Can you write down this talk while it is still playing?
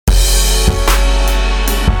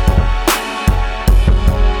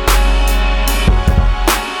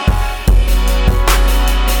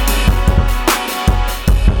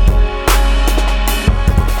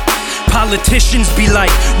politicians be like,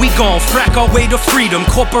 we gon' frack our way to freedom.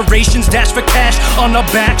 Corporations dash for cash on our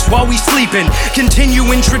backs while we sleepin'.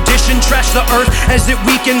 Continuing tradition, trash the earth as it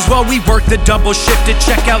weakens while we work the double shift to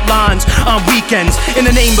check out lines on weekends. In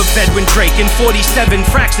the name of Edwin Drake, in 47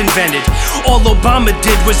 fracks invented. All Obama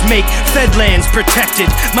did was make Fedlands protected.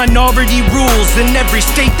 Minority rules in every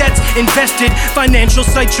state that's invested. Financial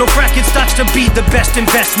sites show fracking stocks to be the best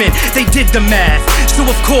investment. They did the math, so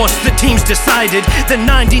of course the teams decided that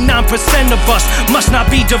 99% of us must not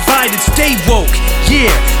be divided. Stay woke,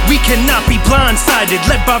 yeah, we cannot be blindsided.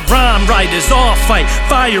 Led by rhyme writers, all fight,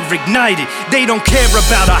 fire ignited. They don't care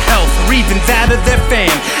about our health or even that of their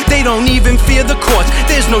fam. They don't even fear the courts,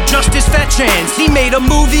 there's no justice, fat chance. He made a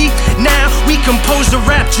movie, now we compose a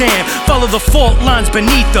rap jam. Follow the fault lines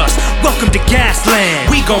beneath us, welcome to Gasland.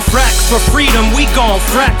 We gon' frack for freedom, we gon'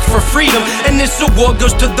 frack for freedom. And this award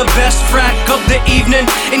goes to the best frack of the evening.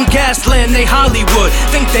 In Gasland they Hollywood,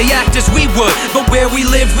 think they act as we would, but where we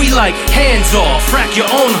live we like hands off, frack your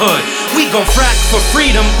own hood. We gon' frack for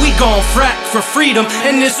freedom, we gon' frack for freedom.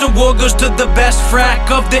 And this award goes to the best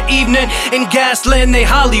frack of the evening. In Gasland they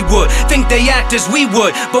Hollywood, think they act as we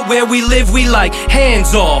would, but where we live we like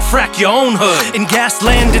hands off, frack your own hood. In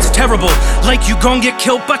Gasland it's terrible, like you gon' get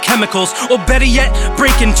killed by chemicals, or better yet,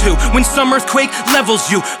 break into when some earthquake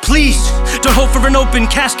levels you. Please, don't hope for an open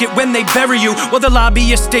casket when they bury you, while the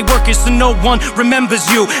lobbyists stay working so no one remembers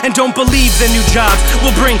you. And don't believe their new jobs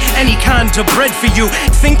will bring any kind of bread for you.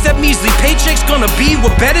 Think that measly paycheck's gonna be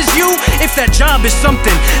what betters you? If that job is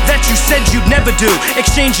something that you said you'd never do,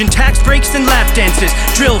 exchanging tax breaks and lap dances,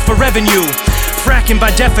 drill for revenue. Fracking by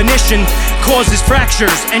definition causes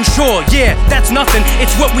fractures, and sure, yeah, that's nothing,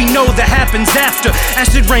 it's what we know that happens after.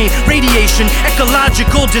 Acid rain, radiation,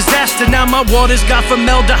 ecological disaster. Now my water's got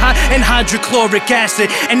formaldehyde and hydrochloric acid,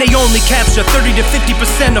 and they only capture 30 to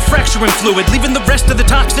 50% of fracturing fluid, leaving the rest of the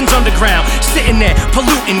toxins underground, sitting there,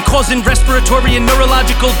 polluting, causing respiratory and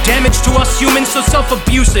neurological damage to us humans. So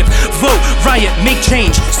self-abusive, vote, riot, make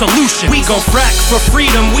change, solution. We gon' frack for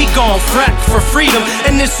freedom, we gon' frack for freedom.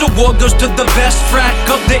 And this award goes to the best frack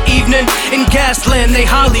of the evening. In Gasland they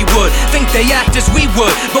Hollywood, think they act as we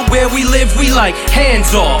would, but where we live we like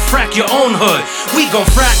hands off, frack your own hood. We gon'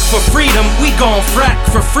 frack for freedom, we gon' frack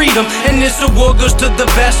for freedom. And this award goes to the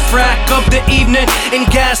best frack of the evening. In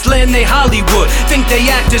Gasland they Hollywood, think they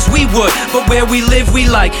act as we would, but where we live we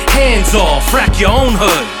like hands off, frack your own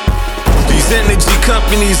hood. These energy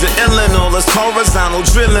companies are illin', all this horizontal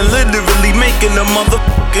drilling, literally making a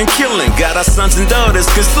motherfucking killing. Got our sons and daughters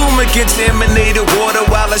consuming contaminated water,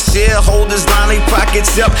 while our shareholders line their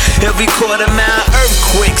pockets up every quarter mile.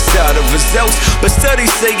 Earthquakes are the results, but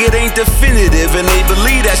studies say it ain't definitive, and they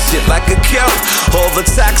believe that shit like a cult. All the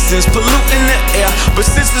toxins polluting the air, but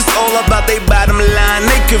since it's all about their bottom line,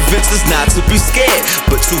 they convince us not to be scared.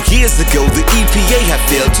 But 2 years ago the EPA had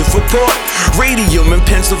failed to report radium in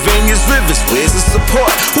Pennsylvania's rivers. Where's the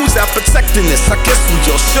support? Who's out protecting this? I guess we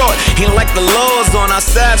all short. Ain't like the laws on our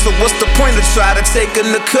side, so what's the point of try to take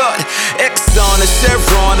them to court? Exxon and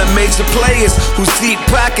Chevron are major players whose deep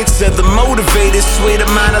pockets are the motivators, sway the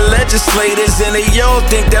mind of legislators, and they all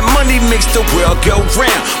think that money makes the world go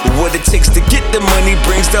round, but what it takes to get the money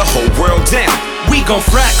brings the whole world down. We gon'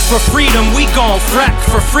 frack for freedom, we gon' frack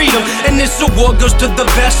for freedom. And this award goes to the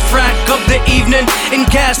best frack of the evening. In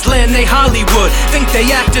Gasland they Hollywood, think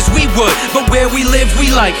they act as we would, but where we live we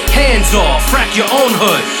like hands off, frack your own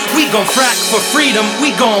hood. We gon' frack for freedom,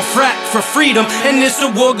 we gon' frack for freedom. And this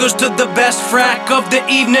award goes to the best frack of the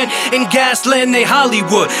evening. In Gasland they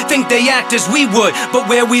Hollywood, think they act as we would, but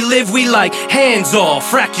where we live we like hands off,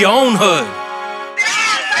 frack your own hood.